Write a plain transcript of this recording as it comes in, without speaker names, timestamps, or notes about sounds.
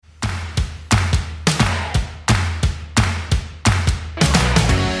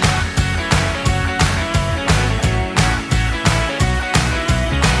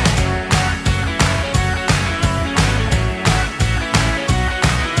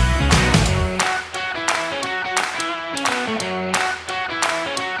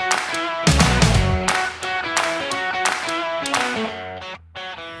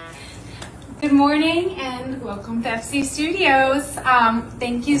Welcome to FC Studios.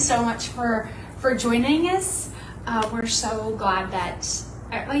 Thank you so much for joining us. We're so glad that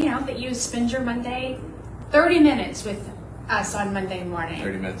that you spend your Monday 30 minutes with us on Monday morning.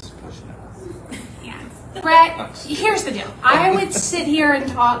 30 minutes pushing it. Yeah. Brett, here's the deal. I would sit here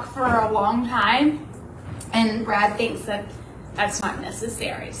and talk for a long time, and Brad thinks that that's not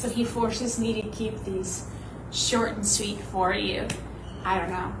necessary. So he forces me to keep these short and sweet for you. I don't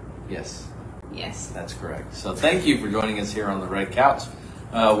know. Yes. Yes. That's correct. So thank you for joining us here on the Red Couch.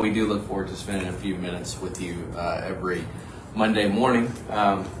 We do look forward to spending a few minutes with you every Monday morning.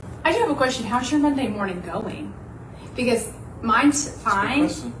 I do have a question. How's your Monday morning going? Because mine's fine,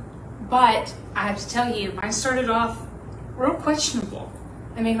 but I have to tell you, mine started off real questionable.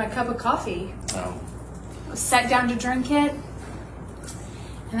 I made my cup of coffee, sat down to drink it,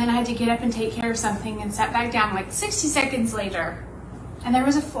 and then I had to get up and take care of something and sat back down like 60 seconds later. And there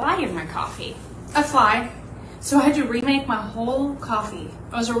was a fly in my coffee. A fly. So I had to remake my whole coffee.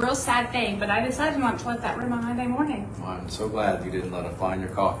 It was a real sad thing, but I decided not to let that ruin my Monday morning. Well, I'm so glad you didn't let a fly in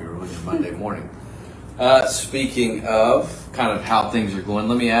your coffee ruin your Monday morning. Speaking of kind of how things are going,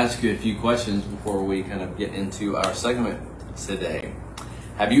 let me ask you a few questions before we kind of get into our segment today.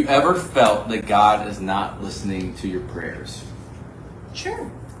 Have you ever felt that God is not listening to your prayers? Sure.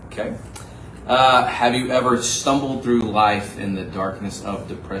 Okay. Have you ever stumbled through life in the darkness of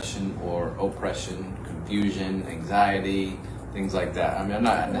depression or oppression, confusion, anxiety, things like that? I mean, I'm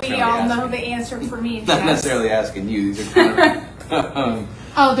not necessarily We all asking, know the answer for me. not necessarily asking you. These are kind of,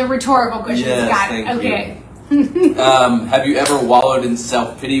 oh, the rhetorical questions. Yes, Got it. thank Okay. have you ever wallowed in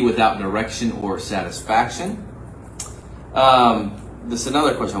self-pity without direction or satisfaction? This is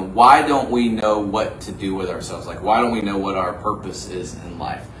another question. Why don't we know what to do with ourselves? Like, why don't we know what our purpose is in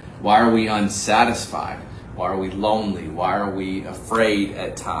life? Why are we unsatisfied? Why are we lonely? Why are we afraid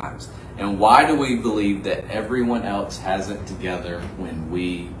at times? And why do we believe that everyone else has it together when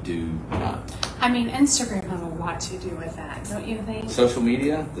we do not? I mean, Instagram has a lot to do with that, don't you think? Social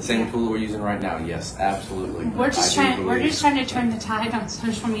media, the same tool we're using right now. Yes, absolutely. We're just trying to turn the tide on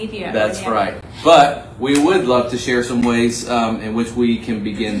social media. That's right. But we would love to share some ways in which we can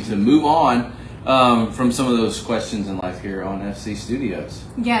begin to move on from some of those questions in life here on FC Studios.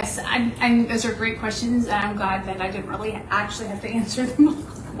 Yes, and those are great questions, and I'm glad that I didn't really actually have to answer them.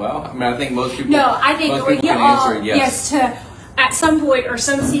 Well, I mean, I think most people. No, I think we can all answer yes to at some point or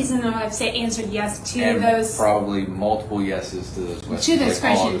some season of life say answered yes to and those. Probably multiple yeses to those questions. To those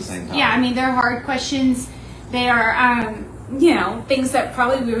like questions. All at the same time. Yeah, I mean they're hard questions. They are things that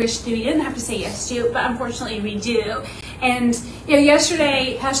probably we wish that we didn't have to say yes to, but unfortunately we do. And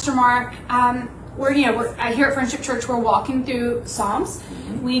yesterday, Pastor Mark. We're here at Friendship Church. We're walking through Psalms.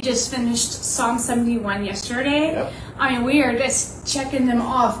 Mm-hmm. We just finished Psalm 71 yesterday. Yep. I mean, we are just checking them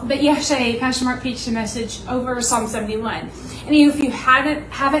off. But yesterday, Pastor Mark preached a message over Psalm 71. And if you haven't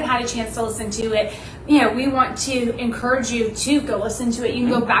had a chance to listen to it, we want to encourage you to go listen to it. You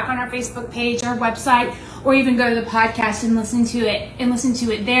can go back on our Facebook page, our website, or even go to the podcast and listen to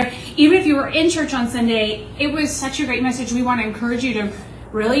it there. Even if you were in church on Sunday, it was such a great message. We want to encourage you to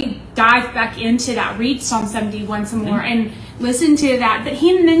really dive back into that, read Psalm 71 some more and listen to that. But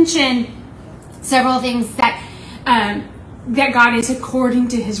he mentioned several things that God is according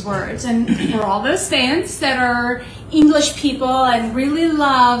to his words. And for all those fans that are English people and really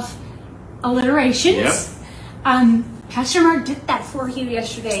love alliterations, Pastor Mark did that for you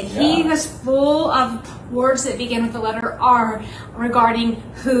yesterday. Yeah. He was full of words that begin with the letter R regarding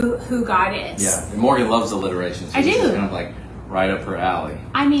who God is. Yeah, and Morgan loves alliteration. So I do. Kind of like right up her alley.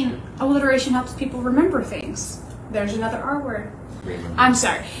 I mean, alliteration helps people remember things. There's another R word. Remember. I'm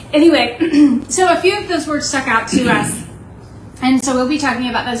sorry. Anyway, so a few of those words stuck out to us. And so we'll be talking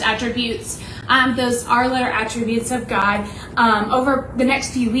about those attributes, those R-letter attributes of God over the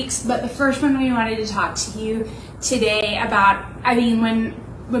next few weeks. But the first one we wanted to talk to you today about,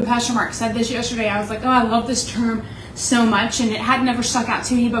 when Pastor Mark said this yesterday, I was like, oh, I love this term so much, and it had never stuck out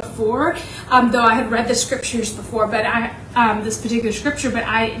to me before, though I had read the scriptures before, but this particular scripture, but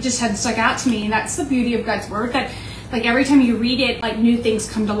I just hadn't stuck out to me, and that's the beauty of God's word, that like every time you read it, like new things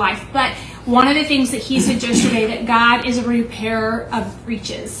come to life. But one of the things that he said yesterday, that God is a repairer of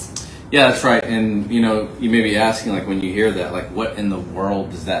breaches. Yeah, that's right. And you may be asking, like, when you hear that, like, what in the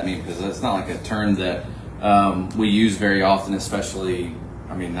world does that mean? Because that's not like a term that we use very often, especially,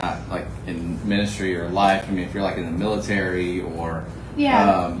 not like in ministry or life. If you're like in the military or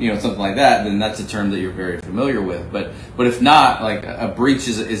something like that, then that's a term that you're very familiar with. But if not, like a breach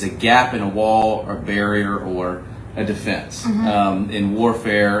is a gap in a wall or barrier or a defense. Mm-hmm. In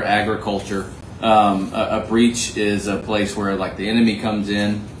warfare, agriculture, a breach is a place where like the enemy comes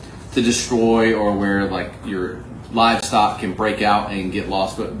in to destroy, or where like your livestock can break out and get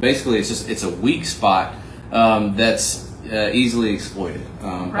lost. But basically, it's a weak spot that's easily exploited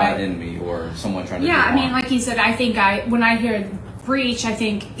by an enemy or someone trying to do harm. I mean, like you said, I think when I hear breach, I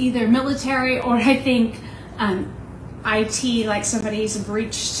think either military or I think IT, like somebody's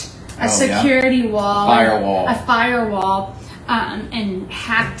breached a security wall, a firewall, and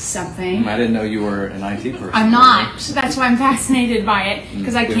hacked something. I didn't know you were an IT person. I'm not. That's why I'm fascinated by it,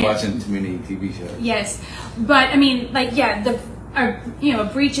 because I can't. Been watching too many TV shows. Yes, but I mean, like, a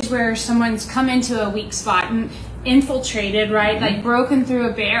breach is where someone's come into a weak spot and infiltrated, right? Like broken through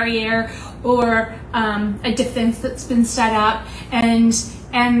a barrier or a defense that's been set up, and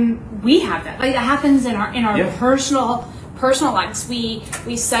we have that. Like that happens in our personal lives. We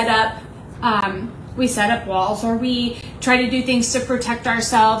set up walls, or we try to do things to protect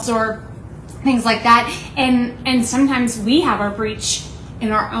ourselves, or things like that. And sometimes we have our breach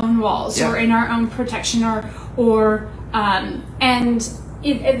in our own walls or in our own protection, or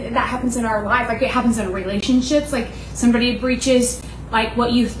that happens in our life. Like it happens in relationships. Like somebody breaches like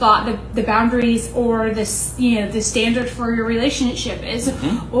what you thought the boundaries or the standard for your relationship is,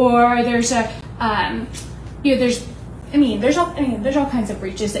 or there's all kinds of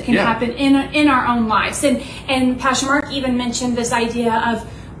breaches that can happen in our own lives. And Pastor Mark even mentioned this idea of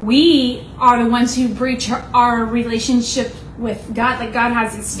we are the ones who breach our relationship with God. Like God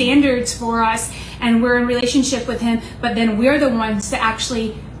has his standards for us and we're in relationship with him, but then we're the ones to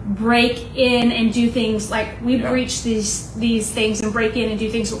actually break in and do things like we breach these things and break in and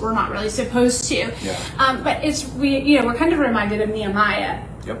do things that we're not really supposed to. But we're kind of reminded of Nehemiah.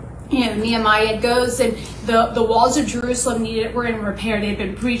 Nehemiah goes, and the walls of Jerusalem were in repair. They'd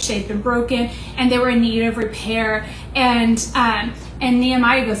been breached, they'd been broken, and they were in need of repair. And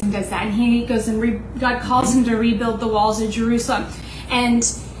Nehemiah goes and does that, and he goes and God calls him to rebuild the walls of Jerusalem. And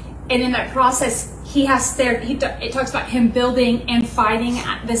in that process, it talks about him building and fighting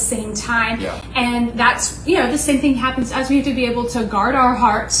at the same time. And that's the same thing happens as we have to be able to guard our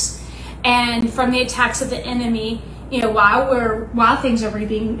hearts and from the attacks of the enemy. While things are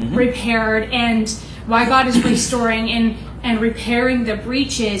being repaired, and while God is restoring and repairing the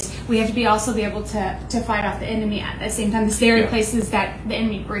breaches, we have to be able to fight off the enemy at the same time. The very places that the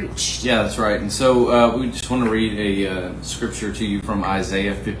enemy breached. Yeah, that's right. And so we just want to read a scripture to you from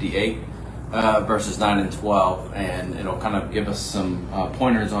Isaiah 58, verses 9 and 12, and it'll kind of give us some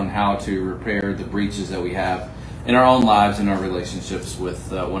pointers on how to repair the breaches that we have in our own lives and our relationships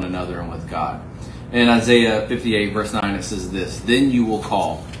with one another and with God. In Isaiah 58, verse 9, it says this: "Then you will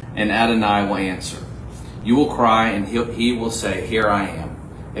call, and Adonai will answer. You will cry, and he will say, 'Here I am.'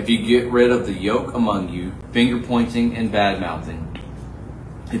 If you get rid of the yoke among you, finger-pointing and bad-mouthing,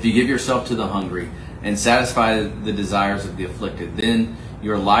 if you give yourself to the hungry and satisfy the desires of the afflicted, then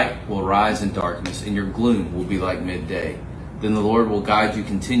your light will rise in darkness, and your gloom will be like midday. Then the Lord will guide you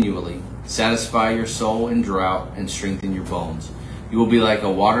continually, satisfy your soul in drought, and strengthen your bones. You will be like a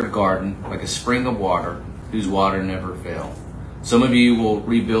watered garden, like a spring of water, whose water never fails. Some of you will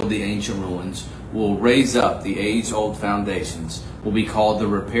rebuild the ancient ruins, will raise up the age-old foundations, will be called the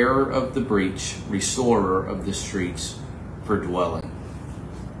repairer of the breach, restorer of the streets for dwelling."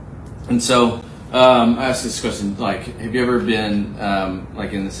 And so I asked this question, like, have you ever been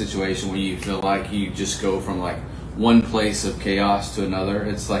like in the situation where you feel like you just go from like one place of chaos to another?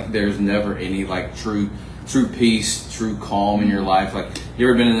 It's like there's never any like true peace, true calm in your life. Like, you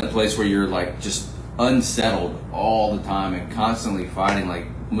ever been in that place where you're like just unsettled all the time and constantly fighting, like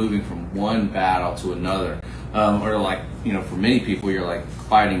moving from one battle to another, or like, for many people, you're like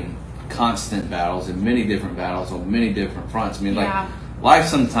fighting constant battles and many different battles on many different fronts. I mean, like life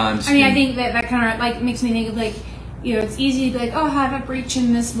sometimes. I think that kind of like makes me think of like, it's easy to be like, oh, I have a breach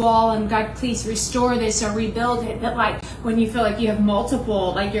in this wall, and God, please restore this or rebuild it. But like when you feel like you have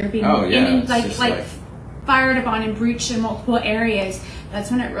multiple, like you're being fired upon and breached in multiple areas,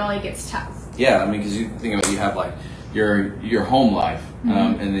 that's when it really gets tough. Yeah, I mean, because you think about, you have like your home life,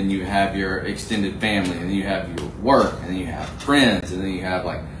 and then you have your extended family, and then you have your work, and then you have friends, and then you have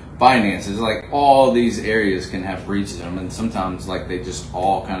like finances. Like all these areas can have breaches in them, and sometimes like they just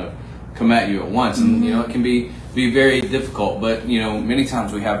all kind of come at you at once, and it can be very difficult. But many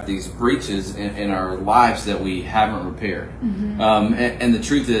times we have these breaches in our lives that we haven't repaired, and the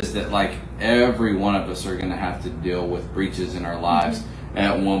truth is that like every one of us are going to have to deal with breaches in our lives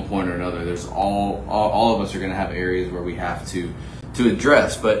at one point or another. There's all of us are going to have areas where we have to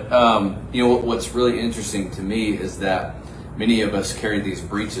address. But what's really interesting to me is that many of us carry these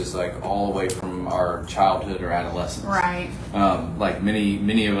breaches like all the way from our childhood or adolescence. Right. Like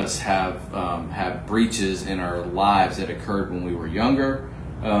many of us have breaches in our lives that occurred when we were younger,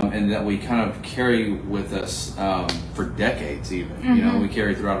 and that we kind of carry with us for decades even. You know, we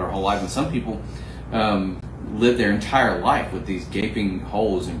carry throughout our whole life. And some people live their entire life with these gaping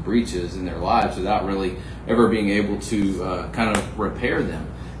holes and breaches in their lives without really ever being able to kind of repair them.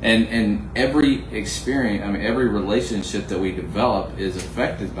 And every experience, I mean, every relationship that we develop is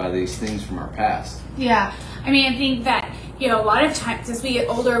affected by these things from our past. Yeah. I mean, I think that, you know, a lot of times as we get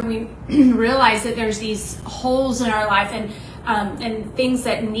older, we realize that there's these holes in our life and things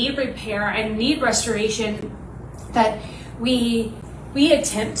that need repair and need restoration, that we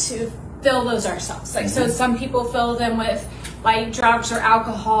attempt to fill those ourselves. Like, so some people fill them with like drugs or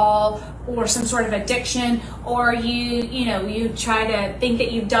alcohol or some sort of addiction, or you try to think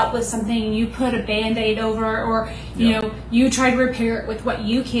that you've dealt with something and you put a Band-Aid over, or you know, you try to repair it with what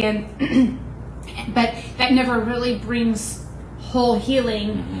you can. But that never really brings whole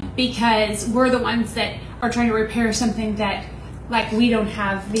healing, because we're the ones that are trying to repair something that, like, we don't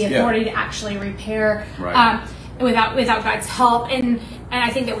have the authority to actually repair without God's help. And I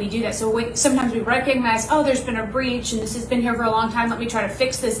think that we do that. So sometimes we recognize, oh, there's been a breach and this has been here for a long time, let me try to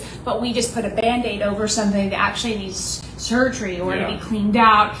fix this. But we just put a Band-Aid over something that actually needs surgery or to be cleaned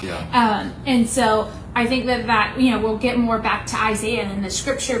out. And so I think that, you know, we'll get more back to Isaiah in the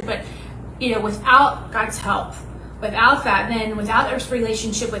scripture, but, you know, without God's help, without that, then without this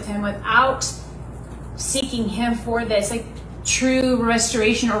relationship with Him, without seeking Him for this, like, true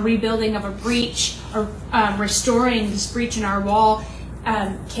restoration or rebuilding of a breach, or restoring this breach in our wall,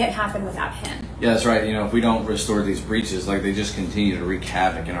 can't happen without Him. Yeah, that's right. You know, if we don't restore these breaches, like, they just continue to wreak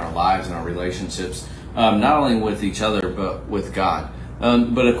havoc in our lives and our relationships, not only with each other, but with God.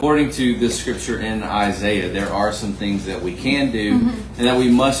 But according to this scripture in Isaiah, there are some things that we can do and that we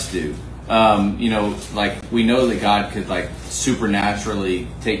must do. You know, like, we know that God could, like, supernaturally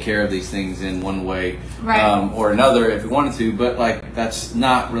take care of these things in one way or another if He wanted to, but, like, that's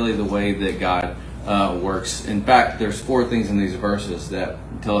not really the way that God works. In fact, there's 4 things in these verses that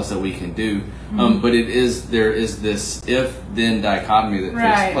tell us that we can do, but there is this if-then dichotomy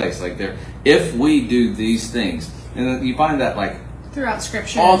that takes place. Like, if we do these things, and you find that, like, throughout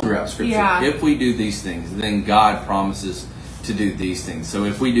scripture, all throughout scripture, if we do these things, then God promises to do these things. So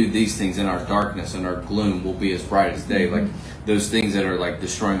if we do these things, in our darkness and our gloom will be as bright as day. Like, those things that are, like,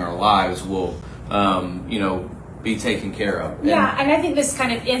 destroying our lives will you know, be taken care of. And I think this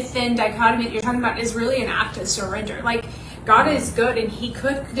kind of if-then dichotomy that you're talking about is really an act of surrender. Like, God is good, and He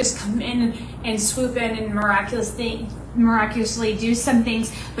could just come in and swoop in and miraculously do some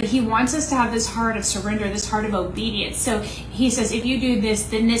things, but He wants us to have this heart of surrender, this heart of obedience. So He says, if you do this,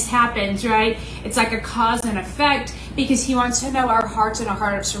 then this happens, right? It's like a cause and effect, because He wants to know our hearts and a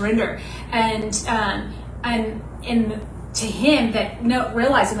heart of surrender. And to Him, that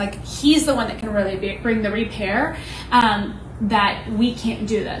realizing, like, He's the one that can really bring the repair, that we can't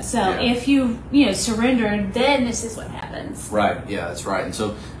do that. So if you surrender, then this is what happens. Right. Yeah, that's right. And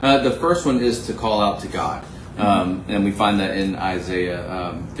so the first one is to call out to God. And we find that in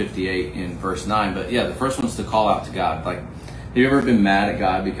Isaiah 58 in verse 9. But yeah, the first one is to call out to God. Like, have you ever been mad at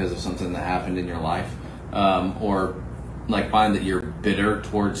God because of something that happened in your life? Or, like, find that you're bitter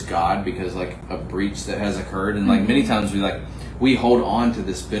towards God because, like, a breach that has occurred? And, like, many times we hold on to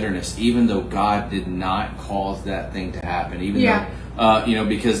this bitterness even though God did not cause that thing to happen. Even though, you know,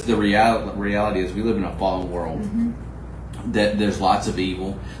 because the reality is we live in a fallen world. That there's lots of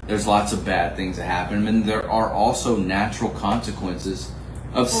evil, there's lots of bad things that happen, and there are also natural consequences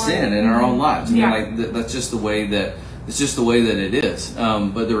of sin in our own lives. I mean, like, that's just the way that it is.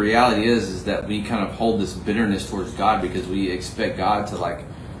 But the reality is that we kind of hold this bitterness towards God because we expect God to, like,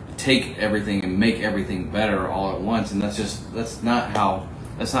 take everything and make everything better all at once, and that's not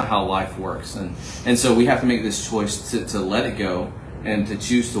how life works. And so we have to make this choice to let it go and to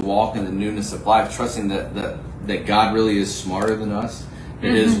choose to walk in the newness of life, trusting that God really is smarter than us,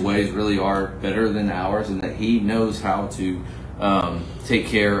 that His ways really are better than ours, and that He knows how to take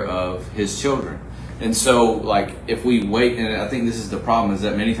care of His children. And so, like, if we wait, and I think this is the problem, is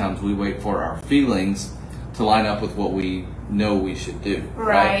that many times we wait for our feelings to line up with what we know we should do.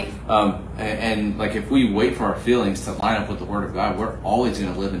 Right. And like, if we wait for our feelings to line up with the Word of God, we're always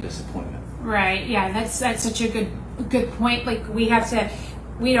going to live in disappointment. Right. Yeah, that's such a good point. Like,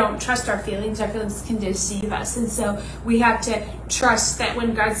 we don't trust our feelings. Our feelings can deceive us. And so we have to trust that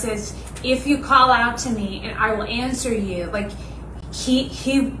when God says, if you call out to me and I will answer you, like,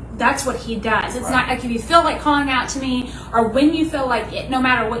 he that's what He does. It's not like if you feel like calling out to me, or when you feel like it, no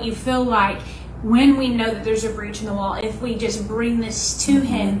matter what you feel like, when we know that there's a breach in the wall, if we just bring this to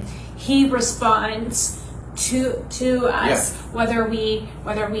Him, He responds to us, whether we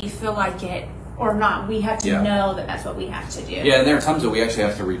feel like it or not. We have to Yeah. know that that's what we have to do. Yeah, and there are times that we actually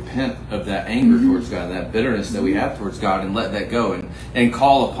have to repent of that anger towards God, that bitterness that we have towards God, and let that go and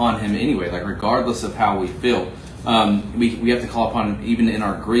call upon Him anyway, like regardless of how we feel. We have to call upon Him even in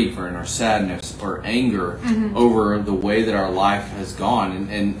our grief or in our sadness or anger over the way that our life has gone.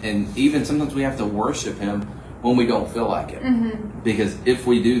 And even sometimes we have to worship Him when we don't feel like it. Because if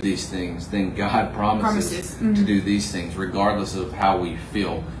we do these things, then God promises to do these things regardless of how we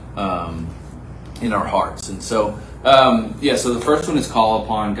feel in our hearts. And so, so the first one is call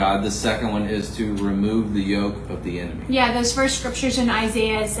upon God. The second one is to remove the yoke of the enemy. Yeah, those first scriptures in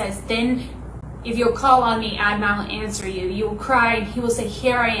Isaiah says, then if you'll call on me, and I will answer you. You will cry, and He will say,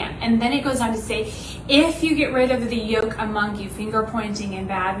 here I am. And then it goes on to say, if you get rid of the yoke among you, finger pointing and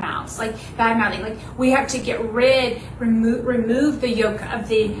bad mouthing, like we have to get remove the yoke of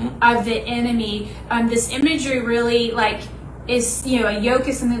the enemy. This imagery really is, a yoke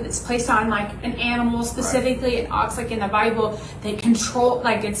is something that's placed on like an animal, specifically an ox, like in the Bible, that control,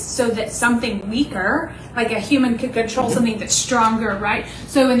 like it's so that something weaker, like a human could control something that's stronger, right?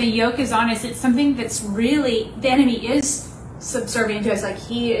 So when the yoke is on us, it's something that's really, the enemy is subservient to us, like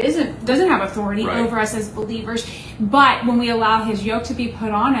he doesn't have authority over us as believers. But when we allow his yoke to be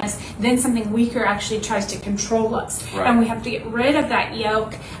put on us, then something weaker actually tries to control us, and we have to get rid of that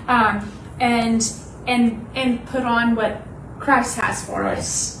yoke and put on what Christ has for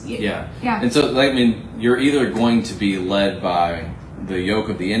us. Yeah. And so, you're either going to be led by the yoke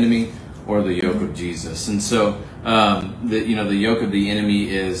of the enemy or the yoke of Jesus. And so, the yoke of the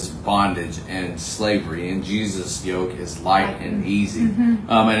enemy is bondage and slavery, and Jesus' yoke is light and easy. And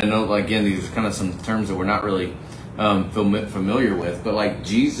I know, again, these are kind of some terms that we're not really familiar with, but like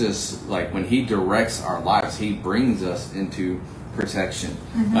Jesus, like when He directs our lives, He brings us into protection.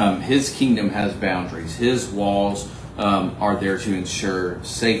 His kingdom has boundaries. His walls are there to ensure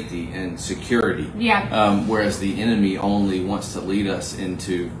safety and security. Whereas the enemy only wants to lead us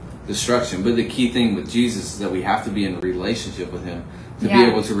into destruction. But the key thing with Jesus is that we have to be in a relationship with Him to be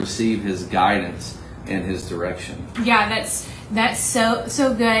able to receive His guidance and His direction. Yeah, that's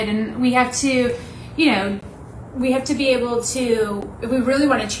so good. And we have to, we have to be able to, if we really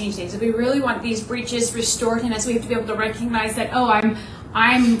want to change things, if we really want these breaches restored in us, we have to be able to recognize that,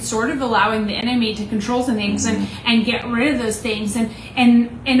 I'm sort of allowing the enemy to control some things and get rid of those things. And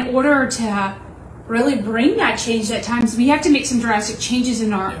in order to really bring that change at times, we have to make some drastic changes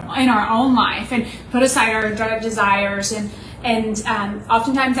in our own life and put aside our desires. And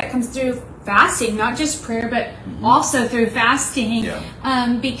oftentimes that comes through fasting, not just prayer, but also through fasting.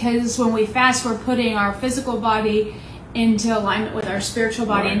 Because when we fast, we're putting our physical body into alignment with our spiritual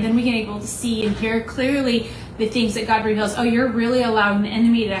body, and then we can able to see and hear clearly the things that God reveals. Oh, you're really allowing the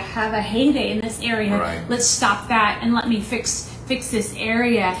enemy to have a heyday in this area. Let's stop that and let me fix this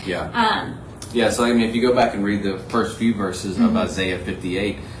area. So if you go back and read the first few verses of Isaiah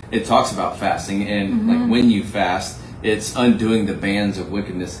 58, it talks about fasting, and like when you fast, it's undoing the bands of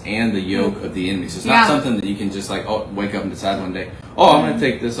wickedness and the yoke of the enemy. So it's not something that you can just wake up and decide one day, I'm going to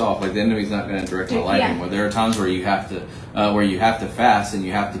take this off. Like the enemy's not going to direct my life anymore. There are times where you have to fast, and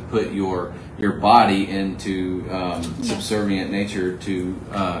you have to put your body into subservient nature to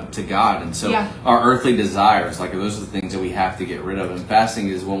God. And so our earthly desires, those are the things that we have to get rid of. And fasting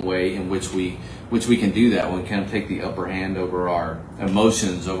is one way in which we can do that. We can take the upper hand over our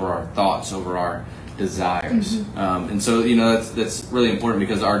emotions, over our thoughts, over our desires. And so that's really important,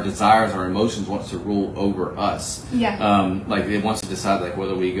 because our desires, our emotions wants to rule over us. It wants to decide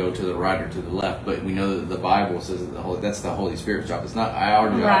whether we go to the right or to the left. But we know that the Bible says that that's the Holy Spirit's job. It's not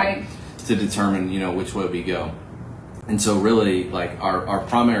our job to determine which way we go. And so really our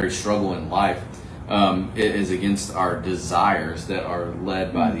primary struggle in life is against our desires that are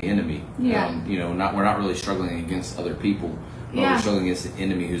led by the enemy. We're not really struggling against other people. But we're struggling against the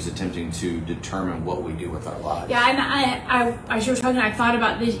enemy who's attempting to determine what we do with our lives. And I as you were talking, I thought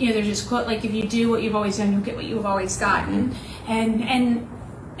about this. There's this quote, if you do what you've always done, you'll get what you've always gotten.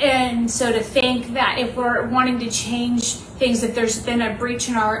 And so to think that if we're wanting to change things, that there's been a breach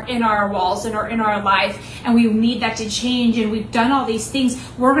in our walls in our life, and we need that to change, and we've done all these things,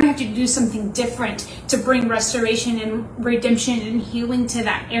 we're going to have to do something different to bring restoration and redemption and healing to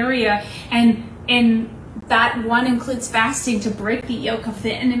that area. And that one includes fasting to break the yoke of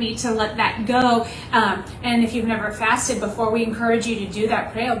the enemy, to let that go. And if you've never fasted before, we encourage you to do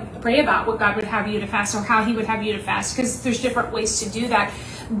that. Pray about what God would have you to fast, or how He would have you to fast, because there's different ways to do that.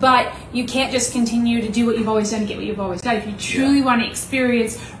 But you can't just continue to do what you've always done and get what you've always done. If you truly want to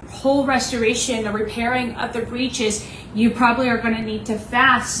experience whole restoration, the repairing of the breaches, you probably are going to need to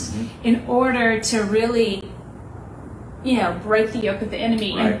fast in order to really break the yoke of the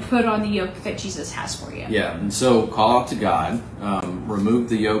enemy Right. and put on the yoke that Jesus has for you. Yeah, and so call out to God, remove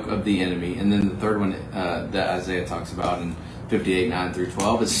the yoke of the enemy, and then the third one that Isaiah talks about in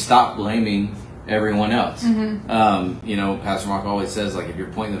 58:9-12 is stop blaming everyone else. Pastor Mark always says, like, if you're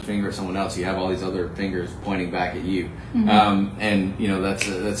pointing the finger at someone else, you have all these other fingers pointing back at you. And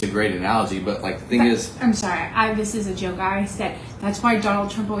that's a great analogy. But like the thing is, I'm sorry, this is a joke. I said that's why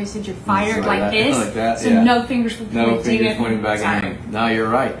Donald Trump always said you're fired like this, like that, so yeah. no fingers were pointing back at me. No, you're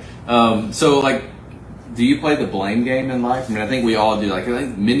right. So like, do you play the blame game in life? I mean, I think we all do. Like, I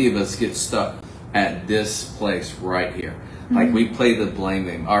think many of us get stuck at this place right here. Like, we play the blame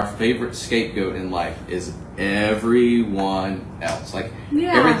game. Our favorite scapegoat in life is everyone else. Like,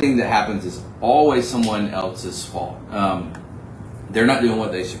 everything that happens is always someone else's fault. They're not doing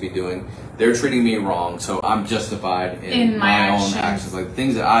what they should be doing. They're treating me wrong, so I'm justified in my own actions. Like,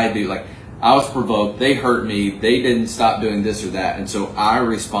 things that I do, like, I was provoked, they hurt me, they didn't stop doing this or that, and so I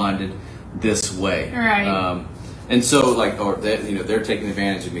responded this way. Right. And so, like, or they're taking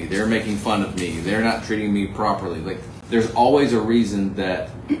advantage of me. They're making fun of me. They're not treating me properly. Like, there's always a reason that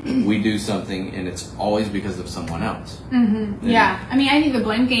we do something, and it's always because of someone else. Yeah. I mean, I think the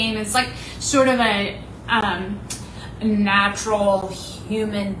blame game is like sort of a natural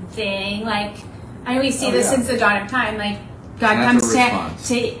human thing. Like, I always see this since the dawn of time. Like, God comes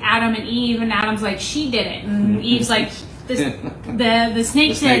to Adam and Eve, and Adam's like, she did it, and Eve's like, the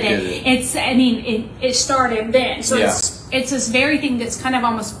snake did it. It started then. So it's this very thing that's kind of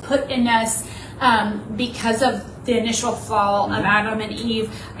almost put in us because of the initial fall of Adam and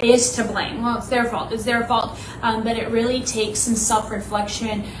Eve is to blame. Well, it's their fault. It's their fault. But it really takes some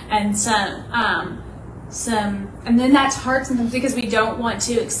self-reflection and and then that's hard sometimes because we don't want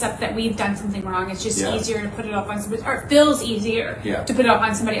to accept that we've done something wrong. It's just easier to put it off on somebody, or it feels easier to put it off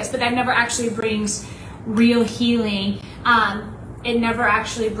on somebody else. But that never actually brings real healing. It never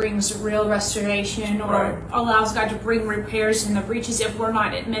actually brings real restoration or allows God to bring repairs in the breaches if we're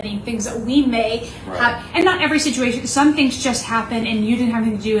not admitting things that we may have. And not every situation. Some things just happen and you didn't have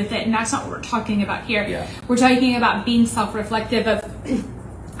anything to do with it, and that's not what we're talking about here. Yeah. We're talking about being self-reflective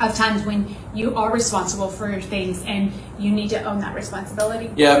of times when you are responsible for your things and you need to own that responsibility.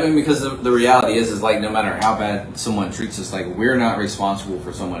 Yeah, I mean, because the reality is like, no matter how bad someone treats us, like, we're not responsible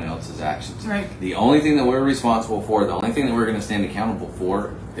for someone else's actions. Right. The only thing that we're responsible for, the only thing that we're going to stand accountable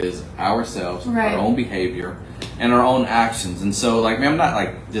for is ourselves, our own behavior, and our own actions. And so, like, man, I'm not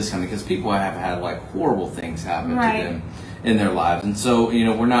like discounting, because people have had like horrible things happen to them in their lives. And so,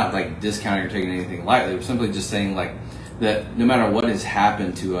 we're not like discounting or taking anything lightly. We're simply just saying, like, that no matter what has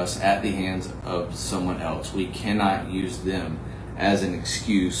happened to us at the hands of someone else, we cannot use them as an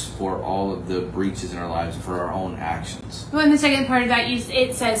excuse for all of the breaches in our lives and for our own actions. Well, and the second part of that,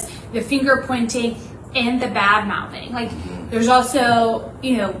 it says the finger pointing and the bad mouthing. Like, there's also,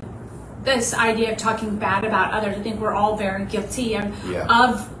 this idea of talking bad about others. I think we're all very guilty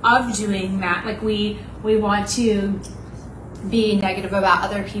of doing that. Like, we want to be negative about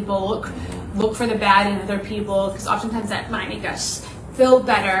other people, look for the bad in other people, because oftentimes that might make us feel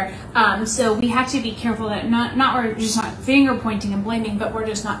better. So we have to be careful that we're just not finger pointing and blaming, but we're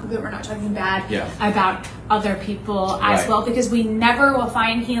not talking bad about other people as well, because we never will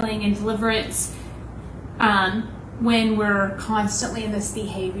find healing and deliverance when we're constantly in this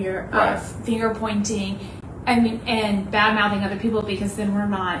behavior of finger pointing and bad mouthing other people, because then we're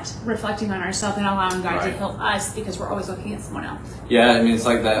not reflecting on ourselves and allowing God to heal us, because we're always looking at someone else. Yeah, I mean, it's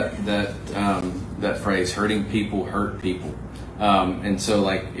like that phrase, hurting people hurt people. And so,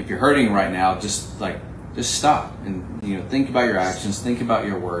 like, if you're hurting right now, just stop and think about your actions, think about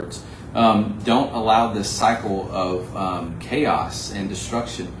your words. Don't allow this cycle of chaos and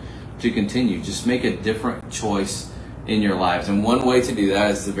destruction to continue. Just make a different choice in your lives. And one way to do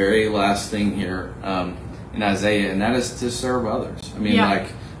that is the very last thing here in Isaiah, and that is to serve others. I mean,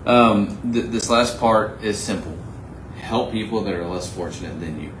 this last part is simple. Help people that are less fortunate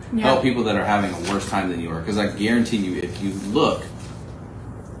than you. Help people that are having a worse time than you are. Because I guarantee you, if you look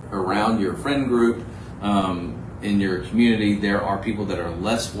around your friend group, in your community, there are people that are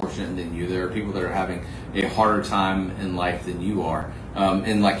less fortunate than you. There are people that are having a harder time in life than you are.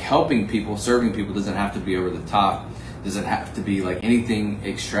 And like, helping people, serving people doesn't have to be over the top. Doesn't have to be like anything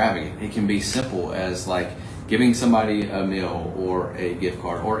extravagant. It can be simple as like giving somebody a meal or a gift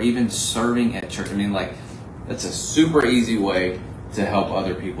card, or even serving at church. I mean, like, that's a super easy way to help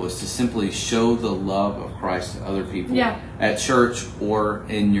other people, is to simply show the love of Christ to other people at church or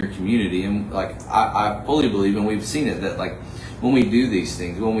in your community. And like, I fully believe, and we've seen it, that like, when we do these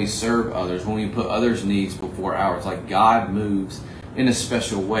things, when we serve others, when we put others' needs before ours, like, God moves in a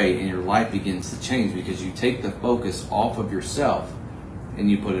special way, and your life begins to change because you take the focus off of yourself and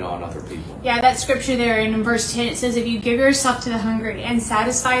you put it on other people. Yeah, that scripture there in verse 10, it says, if you give yourself to the hungry and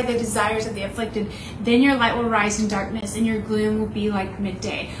satisfy the desires of the afflicted, then your light will rise in darkness and your gloom will be like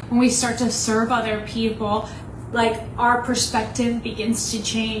midday. When we start to serve other people, like our perspective begins to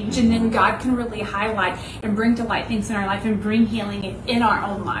change, and then God can really highlight and bring to light things in our life and bring healing in our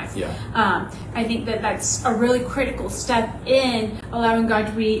own life. I think that that's a really critical step in allowing God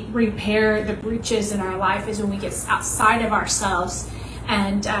to repair the breaches in our life, is when we get outside of ourselves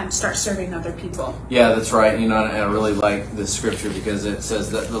and start serving other people. Yeah, that's right. You know, I really like this scripture because it says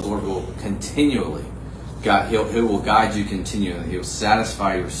that the Lord will continually He will guide you continually. He'll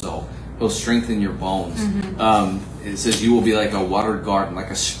satisfy your soul. He'll strengthen your bones. It says you will be like a watered garden, like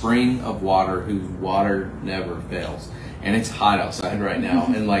a spring of water whose water never fails. And it's hot outside right now.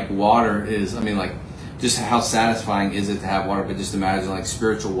 And like water is, I mean, like, just how satisfying is it to have water? But just imagine like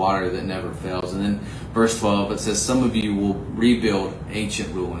spiritual water that never fails. And then verse 12, it says, some of you will rebuild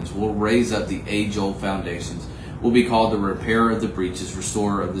ancient ruins, will raise up the age-old foundations, will be called the repairer of the breaches,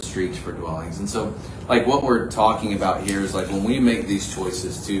 restorer of the streets for dwellings. And so, like, what we're talking about here is like when we make these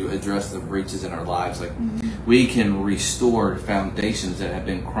choices to address the breaches in our lives, like we can restore foundations that have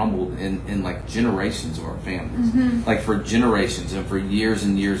been crumbled in like generations of our families. Like for generations and for years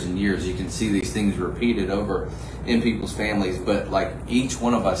and years and years, you can see these things repeated over in people's families. But like each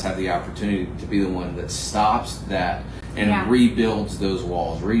one of us have the opportunity to be the one that stops that and rebuilds those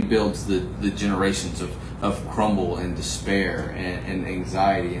walls, rebuilds the generations of crumble and despair and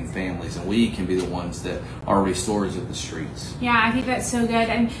anxiety in families, and we can be the ones that are restorers of the streets. Yeah, I think that's so good.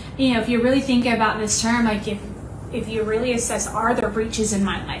 And you know, if you really think about this term, like if you really assess, are there breaches in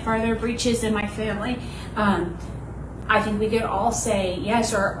my life? Are there breaches in my family? I think we could all say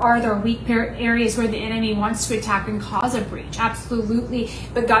yes. Or are there weak areas where the enemy wants to attack and cause a breach? Absolutely.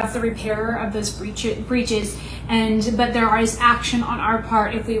 But God's the repairer of those breaches. But there is action on our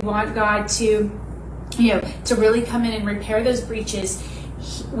part if we want God to, to really come in and repair those breaches.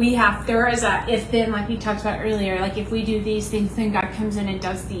 There is a if then, like we talked about earlier, like if we do these things, then God comes in and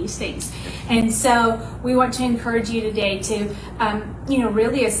does these things. And so we want to encourage you today to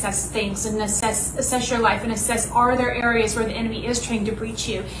really assess things and assess your life and assess, are there areas where the enemy is trying to breach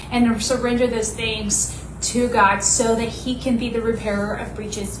you, and surrender those things to God so that He can be the repairer of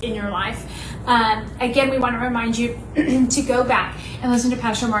breaches in your life. Again, we want to remind you to go back and listen to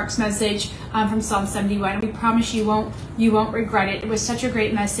Pastor Mark's message from Psalm 71. We promise you won't regret it. It was such a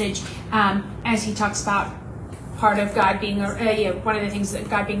great message as he talks about part of God being one of the things that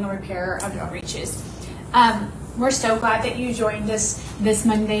God being a repairer of the breaches. We're so glad that you joined us this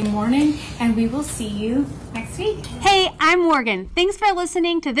Monday morning, and we will see you next week. Hey, I'm Morgan. Thanks for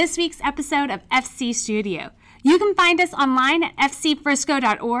listening to this week's episode of FC Studio. You can find us online at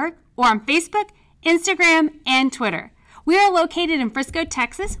fcfrisco.org or on Facebook, Instagram, and Twitter. We are located in Frisco,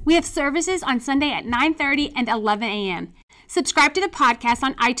 Texas. We have services on Sunday at 9:30 and 11 a.m. Subscribe to the podcast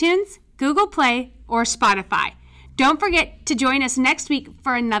on iTunes, Google Play, or Spotify. Don't forget to join us next week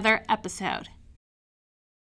for another episode.